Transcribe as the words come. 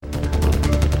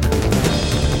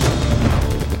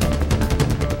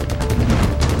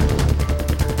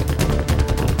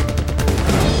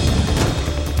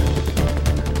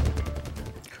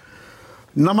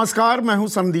नमस्कार, मैं हूं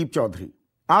संदीप चौधरी।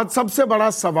 आज सबसे बड़ा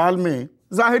सवाल में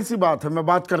जाहिर सी बात है, मैं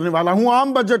बात करने वाला हूं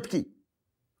आम बजट की।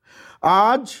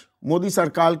 आज मोदी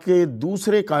सरकार के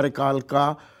दूसरे कार्यकाल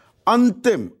का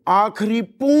अंतिम आखिरी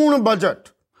पूर्ण बजट,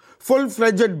 फुल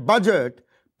फ्लेजेड बजट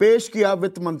पेश किया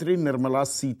वित्त मंत्री निर्मला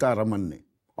सीतारमण ने,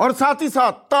 और साथ ही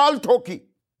साथ ताल ठोकी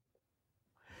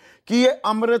कि यह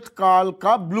अमृतकाल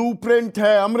का ब्लूप्रिंट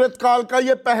है, अमृतकाल का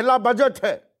यह पहला बजट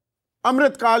है।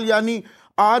 अमृतकाल यानी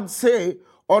आज से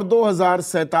और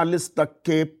 2047 तक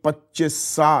के 25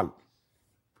 साल,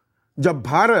 जब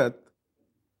भारत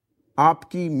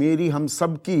आपकी, मेरी, हम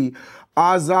सबकी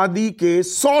आजादी के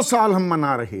 100 साल हम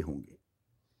मना रहे होंगे।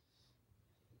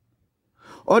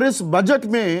 और इस बजट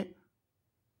में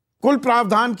कुल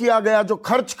प्रावधान किया गया जो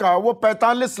खर्च का, वो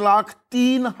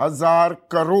 45,03,000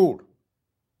 करोड़।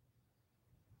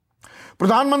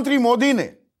 प्रधानमंत्री मोदी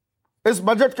ने इस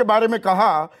बजट के बारे में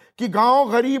कहा कि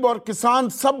गांव, गरीब और किसान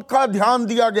सबका ध्यान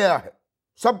दिया गया है,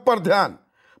 सब पर ध्यान।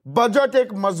 बजट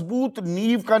एक मजबूत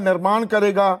नींव का निर्माण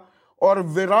करेगा और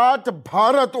विराट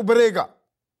भारत उभरेगा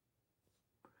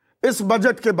इस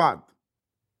बजट के बाद।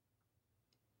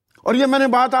 और यह मैंने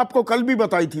बात आपको कल भी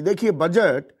बताई थी। देखिए,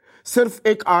 बजट सिर्फ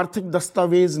एक आर्थिक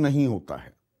दस्तावेज नहीं होता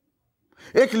है,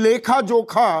 एक लेखा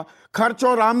जोखा, खर्च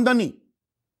और आमदनी,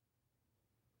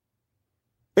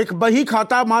 एक बही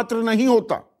खाता मात्र नहीं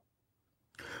होता।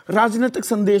 राजनीतिक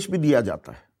संदेश भी दिया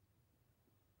जाता है।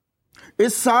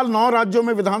 इस साल 9 राज्यों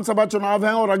में विधानसभा चुनाव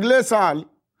हैं और अगले साल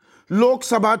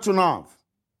लोकसभा चुनाव,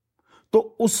 तो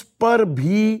उस पर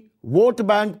भी, वोट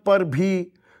बैंक पर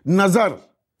भी नजर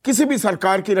किसी भी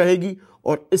सरकार की रहेगी,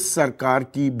 और इस सरकार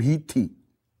की भी थी।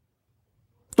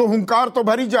 तो हुंकार तो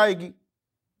भरी जाएगी।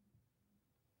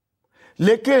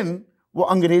 लेकिन वो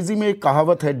अंग्रेजी में एक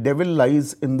कहावत है, devil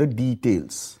lies in the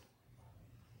details.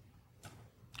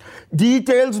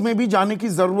 Details में भी जाने की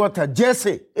जरूरत है।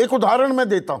 जैसे एक उदाहरण मैं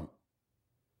देता हूं।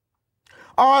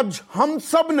 आज हम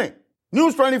सब ने,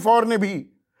 न्यूज 24 ने भी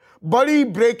बड़ी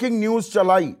ब्रेकिंग न्यूज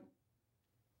चलाई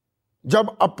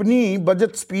जब अपनी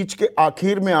बजट स्पीच के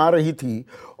आखिर में आ रही थी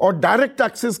और डायरेक्ट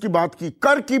टैक्सेस की बात की,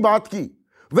 कर की बात की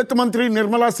वित्त मंत्री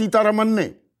निर्मला सीतारमण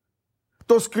ने,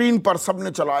 तो स्क्रीन पर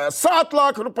सबने चलाया 7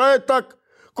 लाख रुपए तक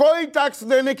कोई टैक्स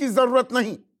देने की जरूरत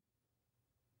नहीं,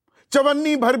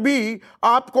 चवन्नी भर भी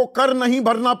आपको कर नहीं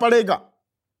भरना पड़ेगा।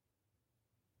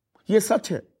 यह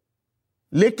सच है,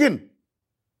 लेकिन,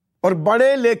 और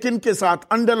बड़े लेकिन के साथ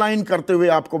अंडरलाइन करते हुए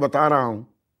आपको बता रहा हूं,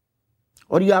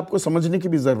 और यह आपको समझने की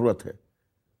भी जरूरत है,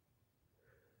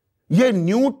 यह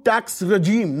न्यू टैक्स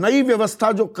रजीम, नई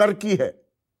व्यवस्था जो कर की है,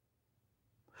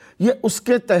 यह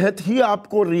उसके तहत ही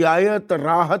आपको रियायत,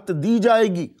 राहत दी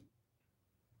जाएगी।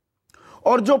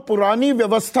 और जो पुरानी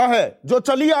व्यवस्था है, जो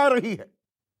चली आ रही है,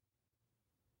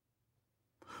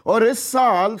 और इस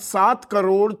साल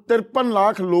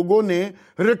 7,53,00,000 लोगों ने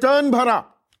रिटर्न भरा,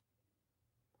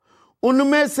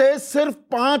 उनमें से सिर्फ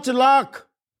 5 लाख,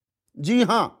 जी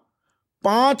हां,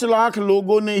 5 लाख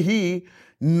लोगों ने ही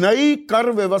नई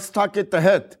कर व्यवस्था के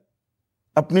तहत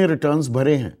अपने रिटर्न्स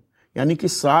भरे हैं। यानी कि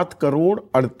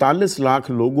 7,48,00,000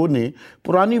 लोगों ने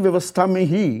पुरानी व्यवस्था में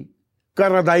ही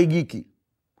कर अदायगी की।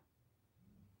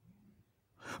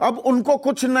 अब उनको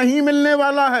कुछ नहीं मिलने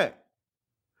वाला है,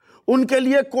 उनके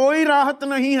लिए कोई राहत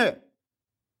नहीं है।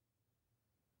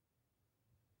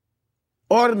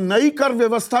 और नई कर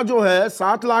व्यवस्था जो है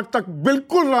 7 लाख तक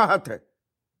बिल्कुल राहत है।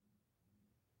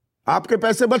 आपके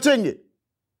पैसे बचेंगे।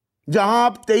 जहां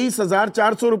आप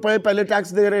 23,400 रुपए पहले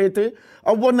टैक्स दे रहे थे,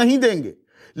 अब वो नहीं देंगे।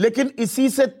 लेकिन इसी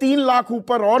से 3 लाख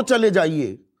ऊपर और चले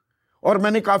जाइए, और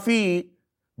मैंने काफी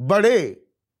बड़े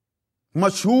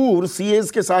मशहूर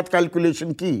सीएस के साथ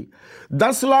कैलकुलेशन की।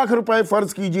 10 लाख रुपए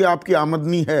फर्ज कीजिए आपकी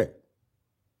आमदनी है,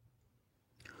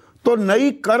 तो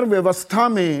नई कर व्यवस्था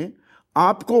में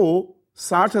आपको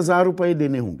 60,000 रुपए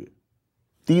देने होंगे।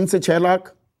 3 से 6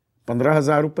 लाख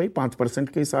 15,000 रुपए 5%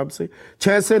 के हिसाब से,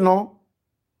 6 से 9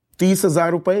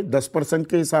 30,000 रुपए 10%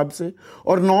 के हिसाब से,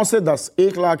 और 9 से 10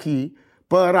 1 लाख ही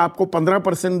पर आपको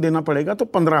 15% देना पड़ेगा, तो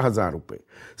 15,000 रुपए,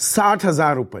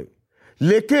 60,000 रुपए।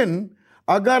 लेकिन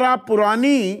अगर आप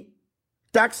पुरानी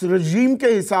टैक्स रजीम के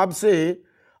हिसाब से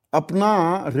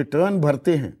अपना रिटर्न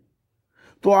भरते हैं,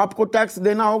 तो आपको टैक्स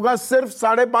देना होगा सिर्फ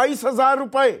 22,500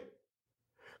 रुपए।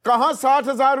 कहां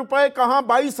 60,000 रुपए, कहां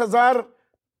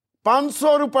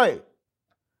 22,500 रुपए,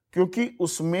 क्योंकि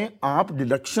उसमें आप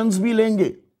डिडक्शंस भी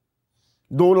लेंगे।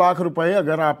 2 लाख रुपए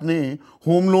अगर आपने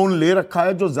होम लोन ले रखा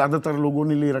है, जो ज्यादातर लोगों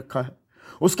ने ले रखा है,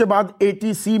 उसके बाद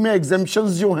एटीसी में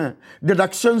एग्जेम्पशंस जो हैं,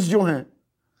 डिडक्शंस जो हैं,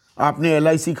 आपने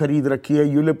एलआईसी खरीद रखी है,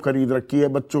 यूलिप खरीद रखी है,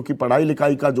 बच्चों की पढ़ाई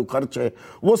लिखाई का जो खर्च है,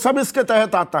 वो सब इसके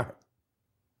तहत आता है।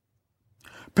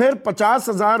 फिर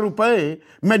 50,000 रुपए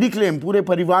मेडिक्लेम पूरे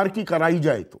परिवार की कराई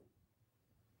जाए तो,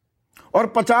 और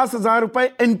 50,000 रुपए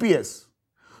एनपीएस,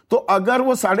 तो अगर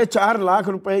वो 4.5 लाख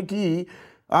रुपए की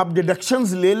आप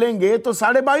डिडक्शंस ले लेंगे तो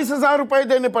 22,500 रुपए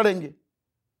देने पड़ेंगे।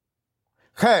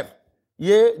 खैर,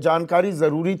 ये जानकारी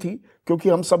जरूरी थी क्योंकि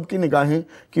हम सब की निगाहें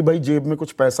कि भाई जेब में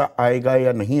कुछ पैसा आएगा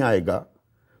या नहीं आएगा।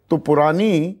 तो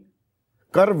पुरानी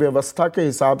कर व्यवस्था के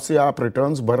हिसाब से आप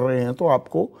रिटर्न्स भर रहे हैं तो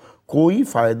आपको कोई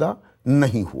फायदा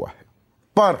नहीं हुआ है।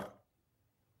 पर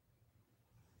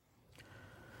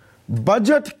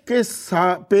बजट के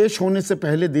पेश होने से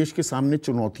पहले देश के सामने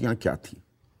चुनौतियां क्या थी,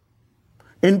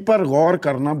 इन पर गौर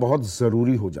करना बहुत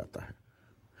जरूरी हो जाता है।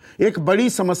 एक बड़ी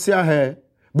समस्या है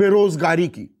बेरोजगारी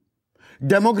की।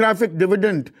 डेमोग्राफिक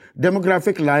डिविडेंड,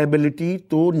 डेमोग्राफिक लायबिलिटी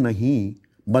तो नहीं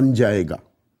बन जाएगा,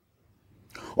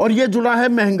 और यह जुड़ा है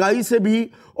महंगाई से भी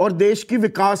और देश की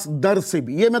विकास दर से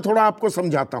भी। यह मैं थोड़ा आपको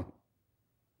समझाता हूं।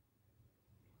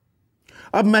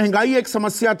 अब महंगाई एक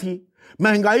समस्या थी।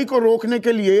 महंगाई को रोकने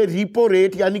के लिए रिपो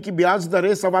रेट यानी कि ब्याज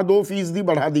दरें 2.25%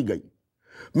 बढ़ा दी गई।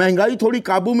 महंगाई थोड़ी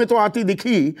काबू में तो आती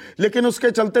दिखी, लेकिन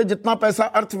उसके चलते जितना पैसा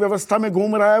अर्थव्यवस्था में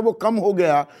घूम रहा है वो कम हो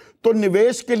गया, तो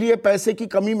निवेश के लिए पैसे की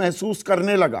कमी महसूस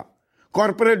करने लगा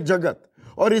कॉरपोरेट जगत,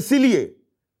 और इसीलिए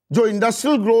जो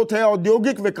इंडस्ट्रियल ग्रोथ है,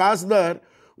 औद्योगिक विकास दर,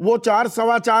 वो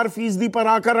 4.25% पर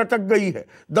आकर अटक गई है।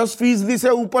 10% से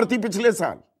ऊपर थी पिछले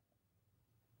साल।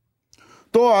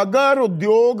 तो अगर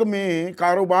उद्योग में,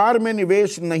 कारोबार में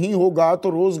निवेश नहीं होगा तो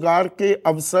रोजगार के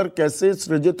अवसर कैसे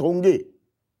सृजित होंगे?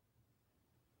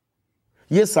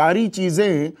 ये सारी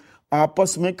चीजें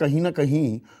आपस में कहीं ना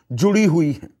कहीं जुड़ी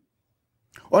हुई हैं।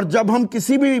 और जब हम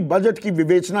किसी भी बजट की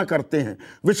विवेचना करते हैं,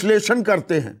 विश्लेषण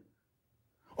करते हैं,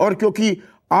 और क्योंकि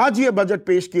आज ये बजट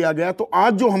पेश किया गया, तो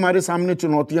आज जो हमारे सामने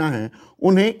चुनौतियां हैं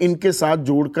उन्हें इनके साथ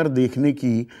जोड़कर देखने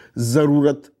की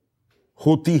जरूरत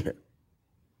होती है।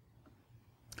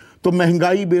 तो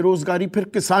महंगाई, बेरोजगारी, फिर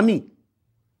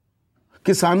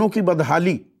किसानों की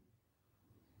बदहाली,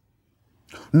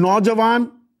 नौजवान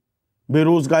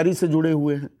बेरोजगारी से जुड़े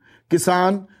हुए हैं।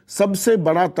 किसान सबसे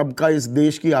बड़ा तबका इस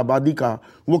देश की आबादी का,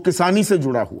 वो किसानी से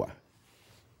जुड़ा हुआ है,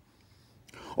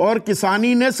 और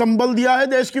किसानी ने संबल दिया है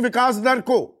देश की विकास दर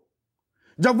को।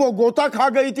 जब वो गोता खा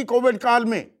गई थी कोविड काल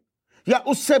में, या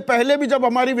उससे पहले भी जब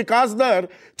हमारी विकास दर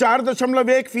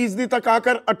 4.1% तक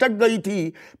आकर अटक गई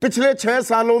थी, पिछले 6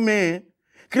 सालों में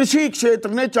कृषि क्षेत्र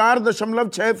ने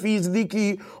 4.6%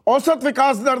 की औसत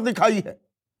विकास दर दिखाई है।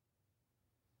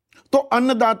 तो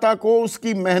अन्नदाता को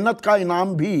उसकी मेहनत का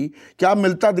इनाम भी क्या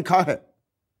मिलता दिखा है।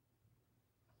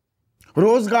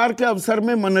 रोजगार के अवसर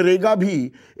में मनरेगा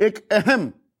भी एक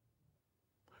अहम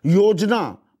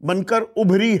योजना बनकर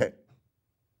उभरी है,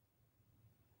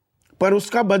 पर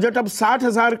उसका बजट अब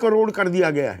 60,000 करोड़ कर दिया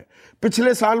गया है।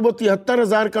 पिछले साल वो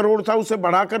 73,000 करोड़ था, उसे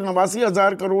बढ़ाकर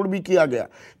 89,000 करोड़ भी किया गया।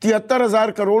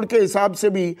 73,000 करोड़ के हिसाब से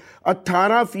भी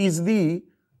 18%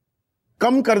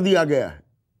 कम कर दिया गया है।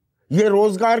 ये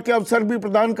रोजगार के अवसर भी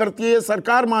प्रदान करती है,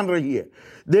 सरकार मान रही है।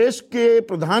 देश के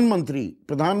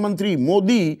प्रधानमंत्री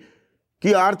मोदी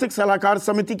की आर्थिक सलाहकार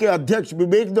समिति के अध्यक्ष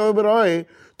विवेक देबरॉय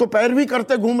तो पैरवी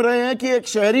करते घूम रहे हैं कि एक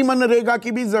शहरी मनरेगा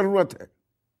की भी जरूरत है।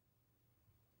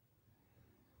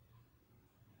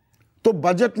 तो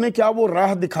बजट ने क्या वो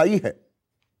राह दिखाई है?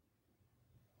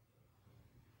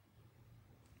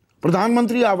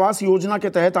 प्रधानमंत्री आवास योजना के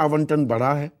तहत आवंटन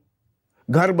बढ़ा है,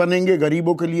 घर बनेंगे,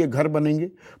 गरीबों के लिए घर बनेंगे,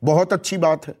 बहुत अच्छी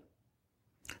बात है।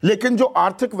 लेकिन जो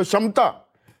आर्थिक विषमता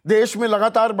देश में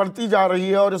लगातार बढ़ती जा रही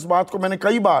है, और इस बात को मैंने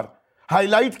कई बार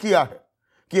हाईलाइट किया है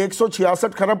कि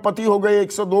 166 खरबपति हो गए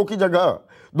 102 की जगह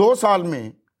 2 साल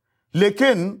में,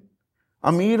 लेकिन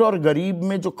अमीर और गरीब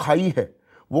में जो खाई है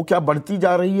वो क्या बढ़ती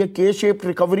जा रही है? के शेप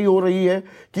रिकवरी हो रही है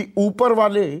कि ऊपर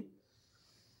वाले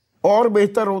और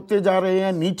बेहतर होते जा रहे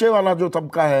हैं, नीचे वाला जो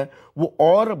तबका है वो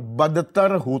और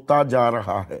बदतर होता जा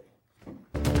रहा है?